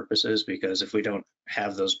quantitative purposes. Because if we don't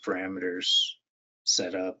have those parameters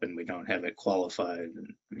set up and we don't have it qualified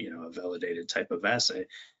and a validated type of assay,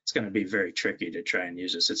 it's going to be very tricky to try and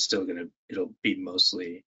use this. It's still it'll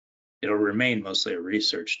remain mostly a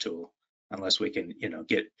research tool unless we can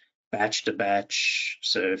get batch to batch.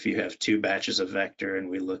 So if you have 2 batches of vector and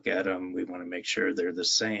we look at them, we want to make sure they're the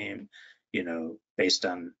same, based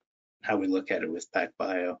on how we look at it with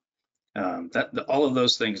PacBio. All of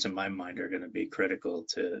those things in my mind are going to be critical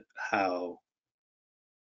to how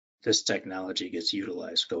this technology gets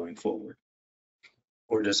utilized going forward.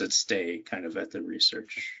 Or does it stay kind of at the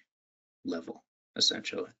research level,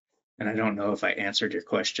 essentially? And I don't know if I answered your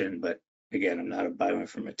question, but again, I'm not a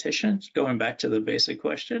bioinformatician, going back to the basic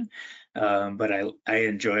question, but I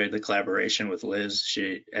enjoy the collaboration with Liz.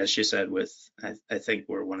 As she said, I think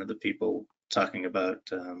we're one of the people talking about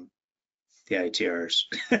the ITRs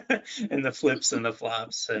and the flips and the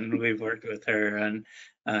flops, and we've worked with her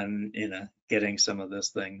on getting some of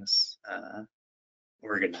those things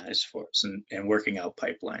organized for us and working out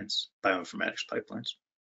pipelines, bioinformatics pipelines.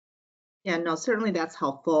 Yeah, no, certainly that's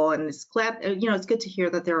helpful, and it's it's good to hear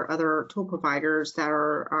that there are other tool providers that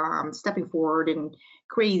are stepping forward and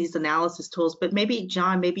creating these analysis tools. But maybe,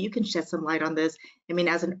 John, maybe you can shed some light on this. I mean,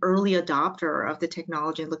 as an early adopter of the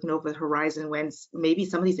technology and looking over the horizon when maybe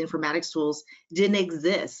some of these informatics tools didn't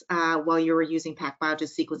exist while you were using PacBio to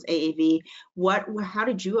sequence AAV, how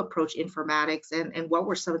did you approach informatics, and what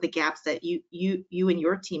were some of the gaps that you and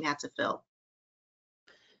your team had to fill?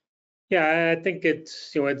 Yeah, I think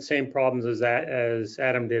it's had the same problems as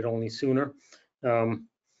Adam did, only sooner.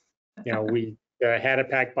 We had a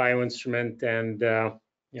PacBio instrument, and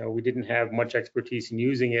we didn't have much expertise in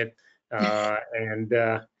using it,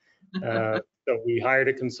 so we hired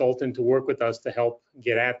a consultant to work with us to help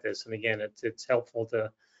get at this. And again, it's helpful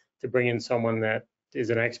to bring in someone that is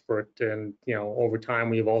an expert. And over time,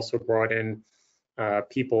 we've also brought in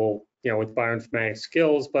people with bioinformatics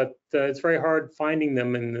skills, but it's very hard finding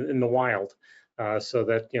them in the wild. So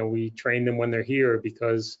that we train them when they're here,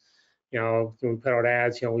 because when we put out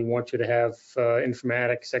ads, we want you to have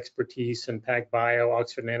informatics expertise in PacBio,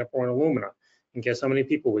 Oxford Nanopore, and Illumina. And guess how many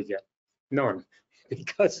people we get? None,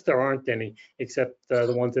 because there aren't any except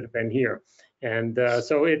the ones that have been here. And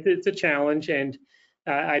so it's a challenge. And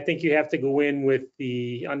I think you have to go in with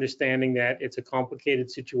the understanding that it's a complicated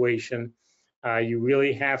situation. You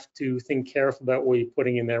really have to think careful about what you're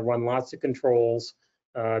putting in there, run lots of controls,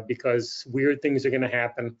 because weird things are going to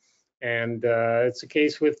happen. And it's the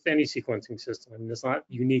case with any sequencing system. I mean, it's not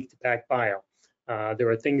unique to PacBio. There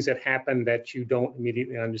are things that happen that you don't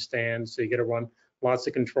immediately understand, so you got to run lots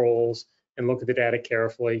of controls and look at the data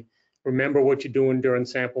carefully. Remember what you're doing during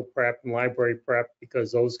sample prep and library prep,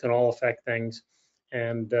 because those can all affect things.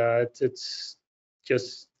 And it's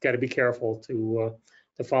just got to be careful to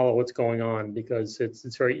follow what's going on, because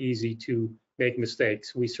it's very easy to make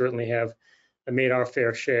mistakes. We certainly have made our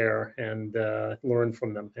fair share and learned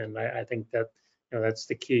from them. And I think that that's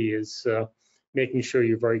the key, is making sure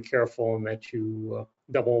you're very careful and that you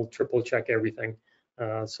double, triple check everything,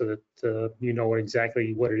 so that you know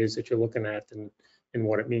exactly what it is that you're looking at and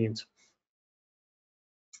what it means.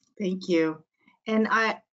 Thank you. And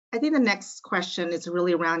I think the next question is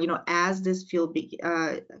really around, as this field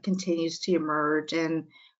continues to emerge and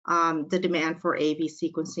the demand for AAV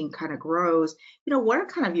sequencing kind of grows, what are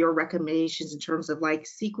kind of your recommendations in terms of like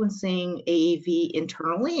sequencing AAV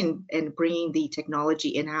internally and bringing the technology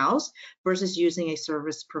in-house versus using a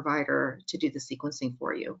service provider to do the sequencing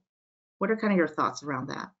for you? What are kind of your thoughts around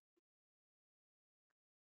that?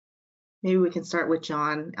 Maybe we can start with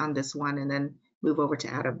John on this one and then move over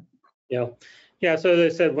to Adam. Yeah. So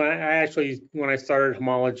as I said, when I started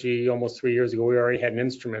Homology almost 3 years ago, we already had an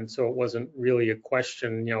instrument, so it wasn't really a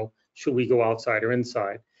question, should we go outside or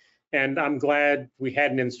inside? And I'm glad we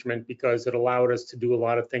had an instrument, because it allowed us to do a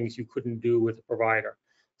lot of things you couldn't do with a provider.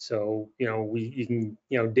 So you can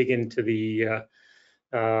dig into the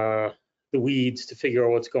weeds to figure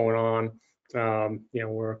out what's going on.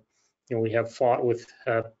 We have fought with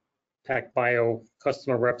PacBio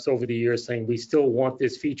customer reps over the years saying, we still want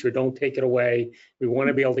this feature, don't take it away. We want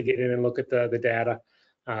to be able to get in and look at the data.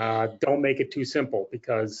 Don't make it too simple,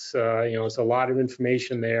 because there's a lot of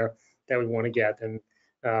information there that we want to get. And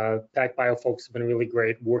PacBio folks have been really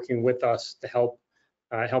great working with us to help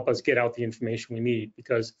us get out the information we need,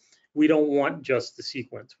 because we don't want just the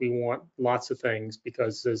sequence. We want lots of things,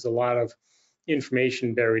 because there's a lot of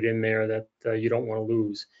information buried in there that you don't want to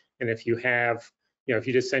lose. And if you have if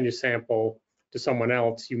you just send your sample to someone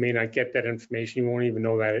else, you may not get that information. You won't even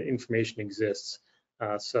know that information exists.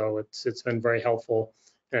 So it's been very helpful.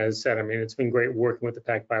 As I said, I mean, it's been great working with the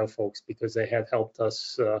PacBio folks, because they have helped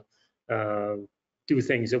us do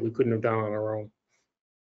things that we couldn't have done on our own.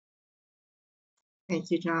 Thank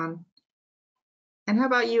you, John. And how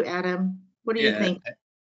about you, Adam? What do you think?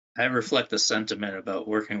 I reflect the sentiment about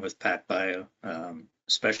working with PacBio.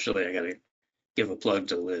 Especially, I got to give a plug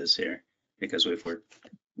to Liz here, because we've worked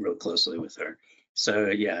real closely with her. So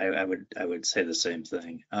yeah, I would say the same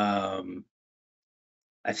thing. I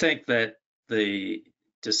think that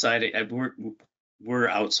we're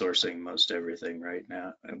outsourcing most everything right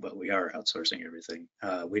now, but we are outsourcing everything.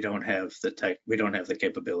 We don't have the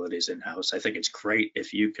capabilities in-house. I think it's great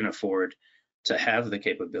if you can afford to have the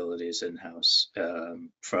capabilities in-house,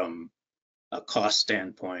 from a cost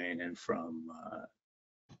standpoint and from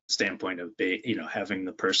standpoint of having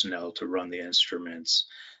the personnel to run the instruments,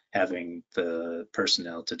 having the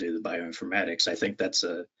personnel to do the bioinformatics. I think that's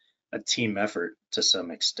a team effort to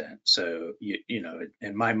some extent. So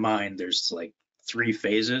in my mind, there's like 3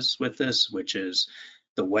 phases with this, which is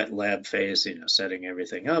the wet lab phase, setting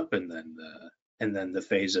everything up, and then the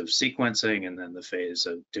phase of sequencing, and then the phase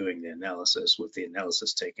of doing the analysis, with the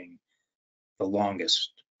analysis taking the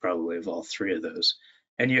longest probably of all 3 of those.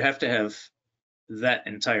 And you have to have that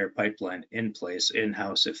entire pipeline in place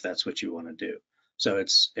in-house if that's what you want to do. So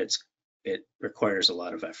it requires a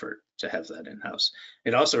lot of effort to have that in-house.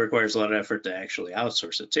 It also requires a lot of effort to actually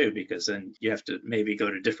outsource it too, because then you have to maybe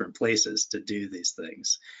go to different places to do these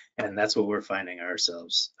things, and that's what we're finding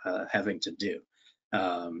ourselves having to do.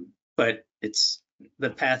 But it's the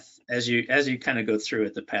path, as you kind of go through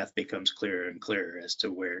it, the path becomes clearer and clearer as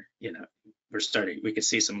to where we can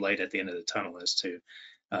see some light at the end of the tunnel as to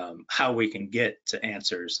how we can get to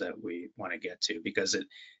answers that we want to get to. Because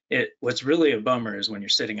what's really a bummer is when you're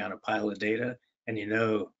sitting on a pile of data and you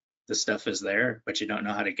know the stuff is there, but you don't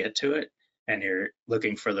know how to get to it, and you're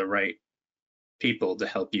looking for the right people to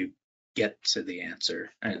help you get to the answer.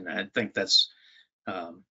 And I think that's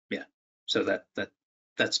so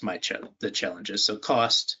that's the challenges. So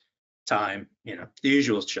cost, time, the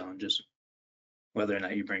usual challenges, whether or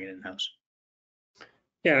not you bring it in-house.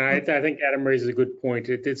 Yeah, I think Adam raises a good point.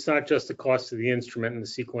 It's not just the cost of the instrument and the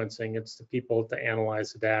sequencing, it's the people to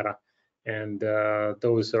analyze the data. And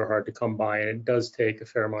those are hard to come by, and it does take a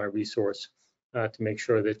fair amount of resource to make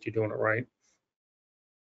sure that you're doing it right.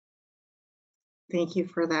 Thank you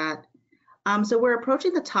for that. So we're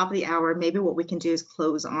approaching the top of the hour. Maybe what we can do is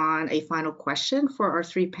close on a final question for our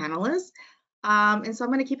three panelists. And so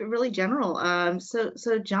I'm going to keep it really general.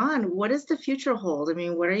 So John, what does the future hold? I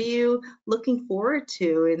mean, what are you looking forward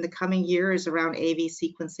to in the coming years around AAV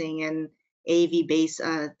sequencing and AAV-based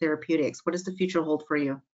therapeutics? What does the future hold for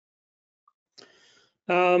you?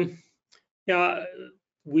 Yeah,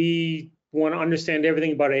 we want to understand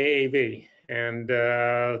everything about AAV, and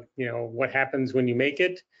what happens when you make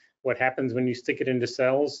it, what happens when you stick it into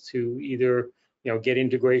cells to either get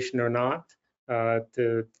integration or not,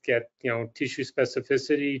 to get tissue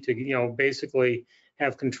specificity, to basically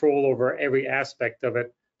have control over every aspect of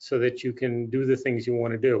it so that you can do the things you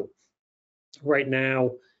want to do. Right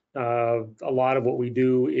now, a lot of what we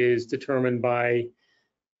do is determined by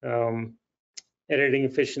editing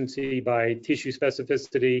efficiency, by tissue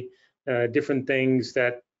specificity, different things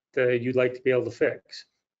that you'd like to be able to fix.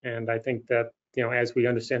 And I think that as we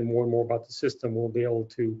understand more and more about the system, we'll be able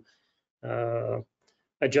to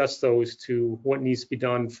adjust those to what needs to be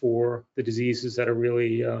done for the diseases that are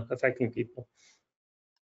really affecting people.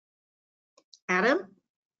 Adam,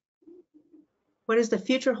 what does the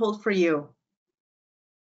future hold for you?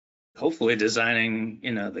 Hopefully designing,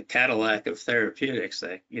 the Cadillac of therapeutics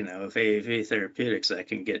that, of AAV therapeutics that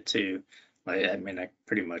can get to, I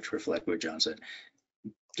pretty much reflect what John said,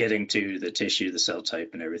 getting to the tissue, the cell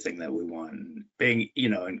type, and everything that we want, and being,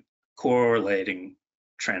 and correlating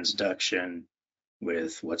transduction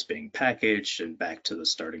with what's being packaged and back to the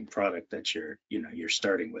starting product that you're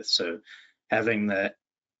starting with. So having that,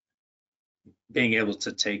 being able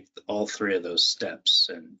to take all three of those steps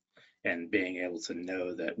and being able to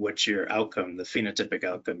know that what your outcome, the phenotypic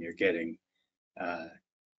outcome you're getting,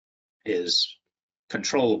 is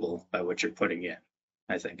controllable by what you're putting in,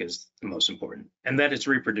 I think is the most important, and that it's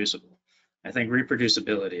reproducible. I think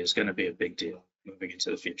reproducibility is going to be a big deal moving into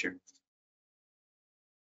the future.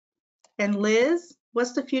 And Liz,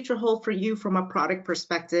 what's the future hold for you from a product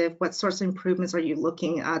perspective? What sorts of improvements are you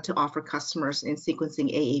looking to offer customers in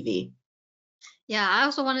sequencing AAV? Yeah, I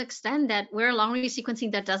also want to extend that we're long-read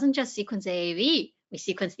sequencing that doesn't just sequence AAV. We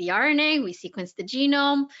sequence the RNA, we sequence the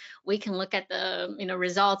genome. We can look at the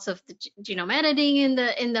results of the genome editing in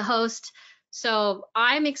the host. So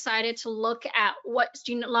I'm excited to look at what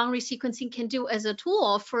long-read sequencing can do as a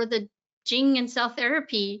tool for the gene and cell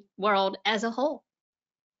therapy world as a whole.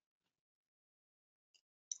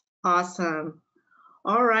 Awesome.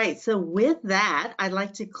 All right, so with that, I'd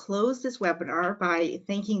like to close this webinar by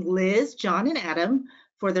thanking Liz, John, and Adam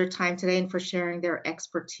for their time today and for sharing their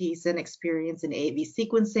expertise and experience in AAV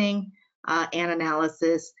sequencing and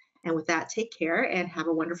analysis. And with that, take care and have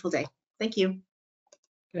a wonderful day. Thank you.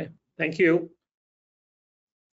 Okay, thank you.